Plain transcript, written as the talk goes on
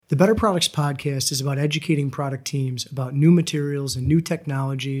The Better Products Podcast is about educating product teams about new materials and new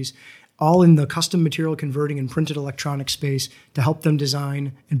technologies, all in the custom material converting and printed electronic space to help them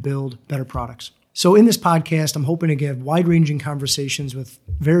design and build better products. So in this podcast, I'm hoping to give wide-ranging conversations with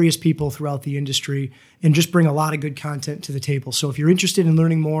various people throughout the industry and just bring a lot of good content to the table. So if you're interested in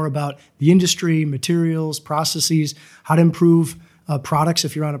learning more about the industry, materials, processes, how to improve products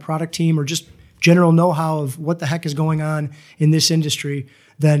if you're on a product team, or just general know-how of what the heck is going on in this industry,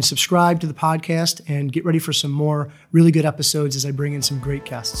 then subscribe to the podcast and get ready for some more really good episodes as I bring in some great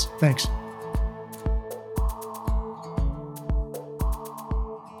guests. Thanks.